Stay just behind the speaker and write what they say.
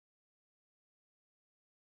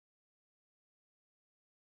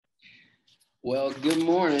Well, good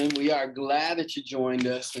morning. We are glad that you joined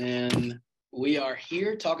us, and we are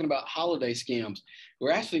here talking about holiday scams.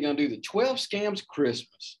 We're actually going to do the 12 scams of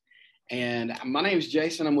Christmas. And my name is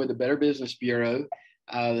Jason. I'm with the Better Business Bureau.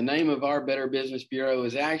 The name of our Better Business Bureau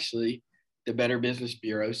is actually the Better Business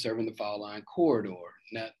Bureau Serving the Fall Line Corridor.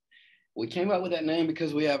 Now, we came up with that name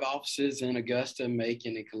because we have offices in Augusta,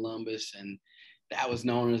 Macon, and Columbus, and that was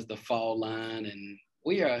known as the Fall Line. And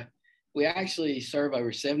we actually serve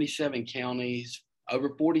over 77 counties,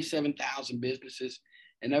 over 47,000 businesses,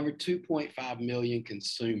 and over 2.5 million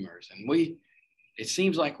consumers. And it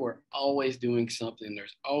seems like we're always doing something.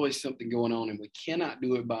 There's always something going on, and we cannot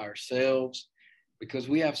do it by ourselves because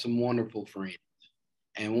we have some wonderful friends.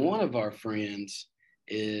 And one of our friends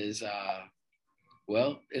is,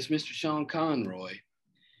 it's Mr. Sean Conroy.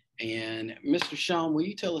 And Mr. Sean, will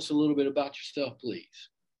you tell us a little bit about yourself, please?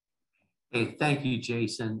 Hey, thank you,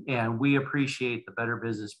 Jason. And we appreciate the Better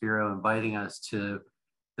Business Bureau inviting us to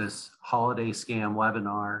this holiday scam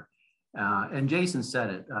webinar. And Jason said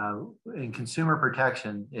it, in consumer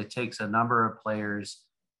protection, it takes a number of players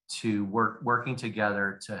to working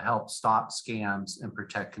together to help stop scams and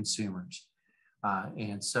protect consumers.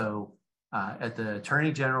 And so at the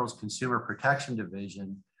Attorney General's Consumer Protection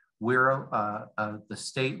Division, we're the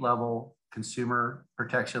state level consumer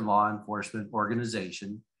protection law enforcement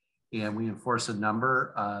organization. And we enforce a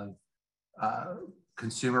number of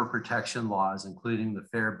consumer protection laws, including the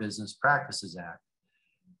Fair Business Practices Act.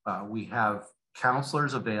 We have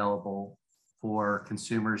counselors available for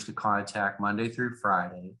consumers to contact Monday through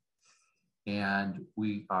Friday. And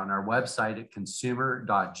we, on our website at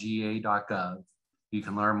consumer.ga.gov, you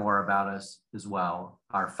can learn more about us as well.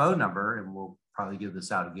 Our phone number, and we'll probably give this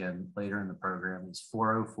out again later in the program, is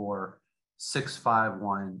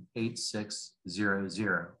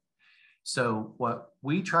 404-651-8600. So what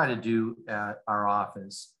we try to do at our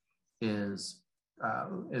office is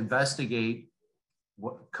investigate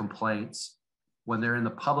complaints when they're in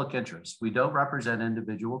the public interest. We don't represent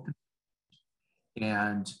individual consumers,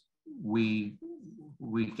 and we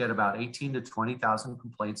get about 18 to 20,000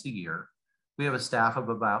 complaints a year. We have a staff of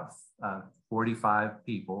about 45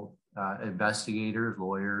 people, investigators,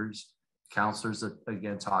 lawyers, counselors that,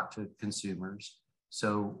 again, talk to consumers.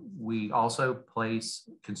 So we also place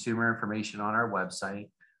consumer information on our website.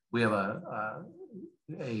 We have a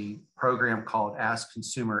program called Ask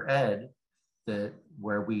Consumer Ed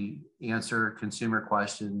where we answer consumer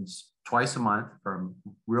questions twice a month from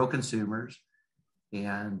real consumers.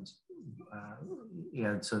 And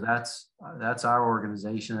so that's our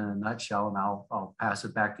organization in a nutshell. And I'll pass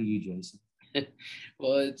it back to you, Jason.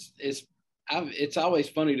 Well, it's always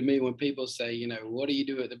funny to me when people say, what do you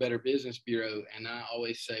do at the Better Business Bureau? And I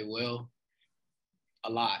always say, well, a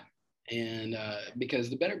lot. And because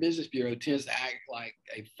the Better Business Bureau tends to act like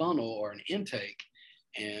a funnel or an intake,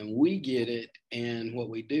 and we get it. And what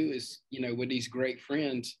we do is, with these great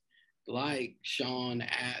friends like Sean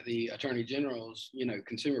at the Attorney General's,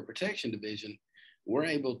 Consumer Protection Division, we're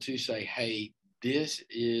able to say, hey,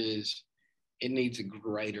 it needs a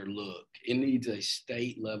greater look. It needs a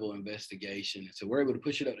state level investigation. And so we're able to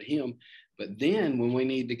push it up to him. But then when we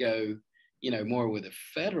need to go, more with a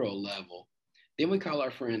federal level, then we call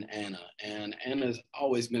our friend Anna. And Anna's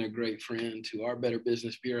always been a great friend to our Better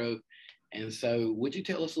Business Bureau. And so would you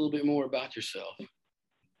tell us a little bit more about yourself?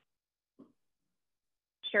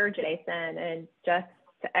 Sure, Jason. And just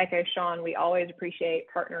to echo Sean, we always appreciate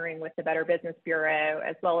partnering with the Better Business Bureau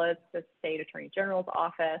as well as the State Attorney General's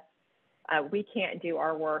office. We can't do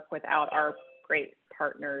our work without our great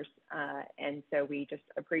partners. And so we just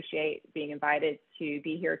appreciate being invited to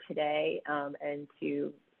be here today and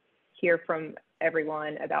to hear from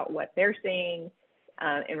everyone about what they're seeing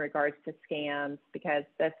in regards to scams, because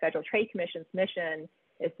the Federal Trade Commission's mission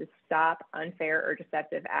is to stop unfair or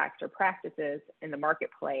deceptive acts or practices in the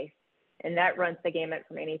marketplace. And that runs the gamut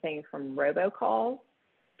from anything from robocalls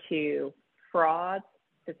to frauds,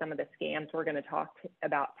 to some of the scams we're going to talk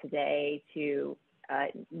about today, to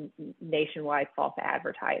nationwide false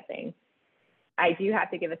advertising. I do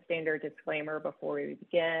have to give a standard disclaimer before we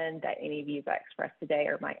begin that any views I express today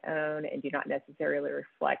are my own and do not necessarily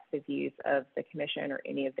reflect the views of the commission or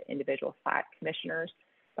any of the individual 5 commissioners.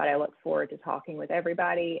 But I look forward to talking with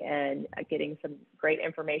everybody and getting some great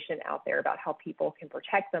information out there about how people can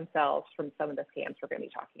protect themselves from some of the scams we're going to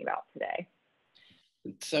be talking about today.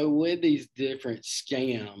 So with these different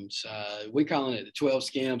scams, we calling it the 12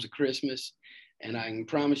 scams of Christmas. And I can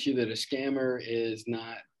promise you that a scammer is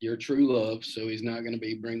not your true love. So he's not going to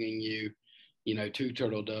be bringing you, 2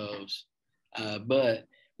 turtle doves. But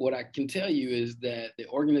what I can tell you is that the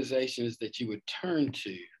organizations that you would turn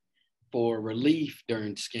to for relief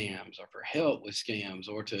during scams or for help with scams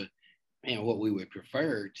or to, what we would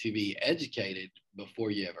prefer to be educated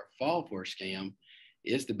before you ever fall for a scam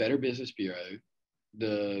is the Better Business Bureau,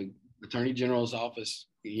 the Attorney General's Office,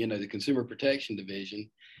 the Consumer Protection Division,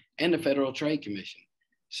 and the Federal Trade Commission.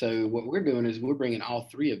 So what we're doing is we're bringing all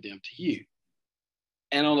three of them to you.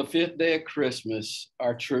 And on the 5th day of Christmas,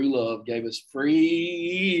 our true love gave us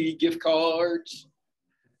free gift cards.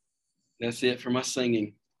 That's it for my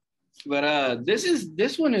singing. But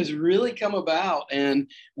this one has really come about, and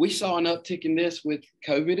we saw an uptick in this with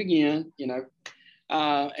COVID again,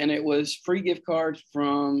 and it was free gift cards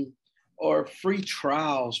or free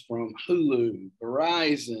trials from Hulu,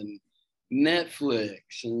 Verizon, Netflix,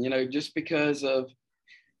 and just because of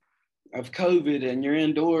COVID and you're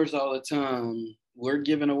indoors all the time, we're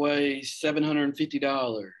giving away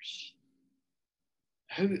 $750.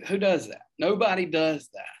 Who does that? Nobody does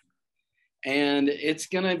that. And it's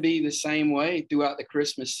going to be the same way throughout the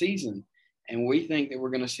Christmas season. And we think that we're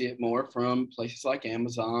going to see it more from places like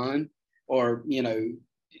Amazon or,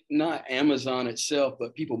 not Amazon itself,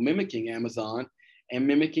 but people mimicking Amazon and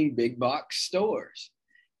mimicking big box stores.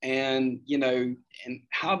 And, and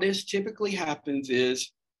how this typically happens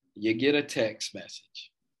is you get a text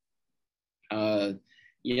message, and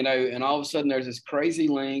all of a sudden there's this crazy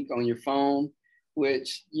link on your phone,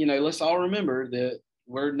 which, let's all remember that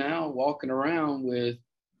we're now walking around with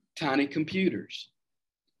tiny computers,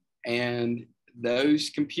 and those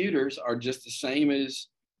computers are just the same as,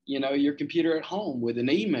 your computer at home with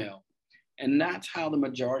an email. And that's how the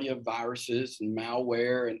majority of viruses and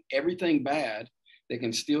malware and everything bad that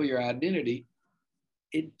can steal your identity,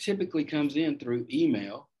 it typically comes in through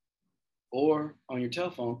email or on your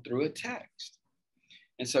telephone through a text.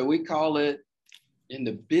 And so we call it, in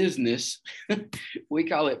the business, we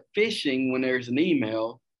call it phishing when there's an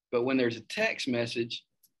email, but when there's a text message,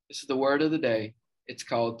 this is the word of the day, it's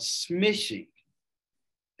called smishing.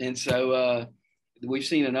 And so we've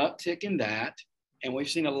seen an uptick in that, and we've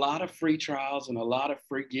seen a lot of free trials and a lot of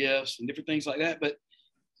free gifts and different things like that. But,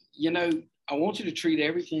 I want you to treat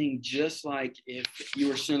everything just like if you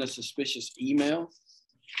were sent a suspicious email.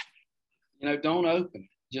 Don't open it,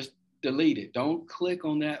 just delete it. Don't click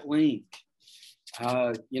on that link.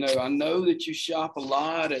 I know that you shop a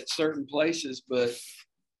lot at certain places, but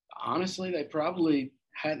honestly, they probably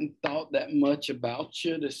hadn't thought that much about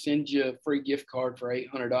you to send you a free gift card for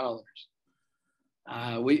 $800.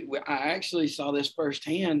 I actually saw this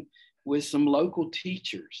firsthand with some local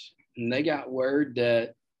teachers, and they got word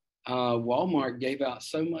that Walmart gave out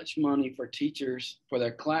so much money for teachers for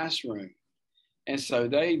their classroom. And so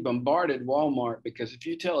they bombarded Walmart, because if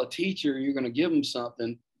you tell a teacher you're going to give them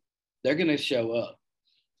something, they're going to show up.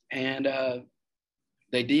 And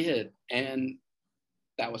they did. And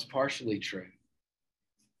that was partially true.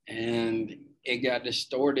 And it got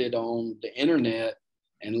distorted on the internet.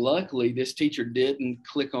 And luckily, this teacher didn't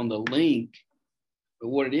click on the link. But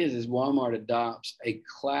what it is Walmart adopts a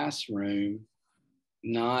classroom,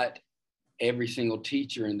 not every single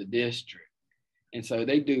teacher in the district. And so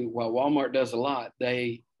they do, while Walmart does a lot,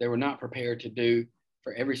 they were not prepared to do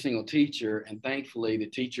for every single teacher. And thankfully, the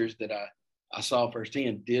teachers that I saw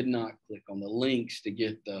firsthand did not click on the links to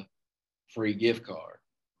get the free gift card.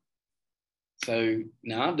 So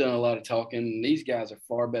now I've done a lot of talking, and these guys are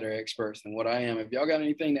far better experts than what I am. Have y'all got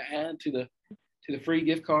anything to add to the free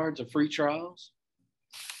gift cards or free trials?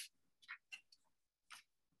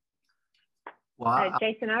 Well,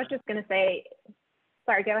 Jason, I was just going to say,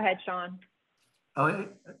 sorry, go ahead, Sean. Oh,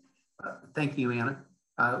 thank you, Anna.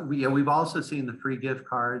 We've also seen the free gift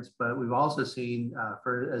cards, but we've also seen,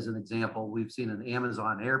 as an example, we've seen an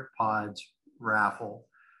Amazon AirPods raffle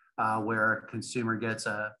where a consumer gets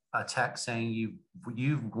a text saying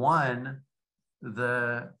you've won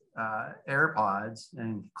the AirPods,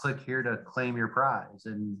 and click here to claim your prize.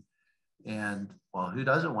 And well, who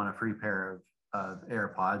doesn't want a free pair of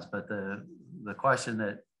AirPods? But the question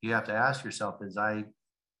that you have to ask yourself is, I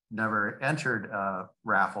never entered a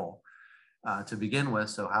raffle to begin with,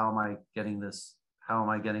 so how am I getting this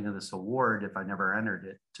award if I never entered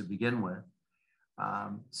it to begin with?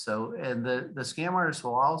 And the scam artists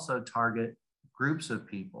will also target groups of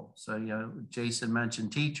people. So, Jason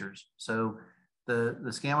mentioned teachers. So the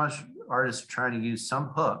scam artists are trying to use some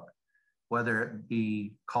hook, whether it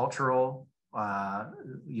be cultural,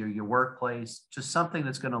 your workplace, just something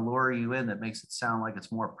that's going to lure you in that makes it sound like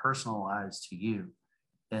it's more personalized to you.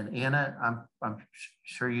 And Anna, I'm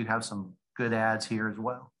sure you have some good ads here as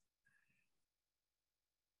well.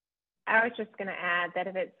 I was just going to add that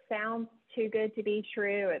if it sounds too good to be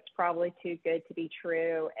true, it's probably too good to be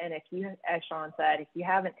true. And if you, as Sean said, if you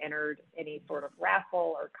haven't entered any sort of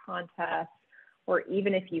raffle or contest, or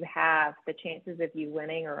even if you have, the chances of you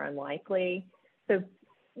winning are unlikely. So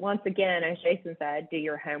once again, as Jason said, do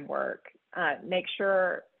your homework. Make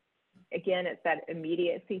sure, again, it's that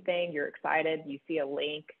immediacy thing. You're excited, you see a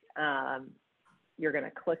link, you're going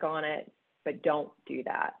to click on it, but don't do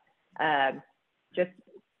that. Just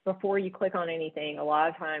before you click on anything, a lot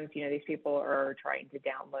of times, you know, these people are trying to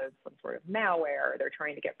download some sort of malware. They're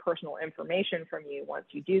trying to get personal information from you once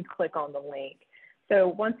you do click on the link. So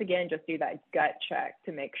once again, just do that gut check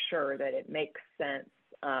to make sure that it makes sense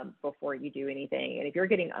before you do anything. And if you're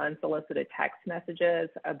getting unsolicited text messages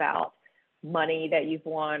about money that you've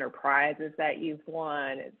won or prizes that you've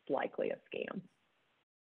won, it's likely a scam.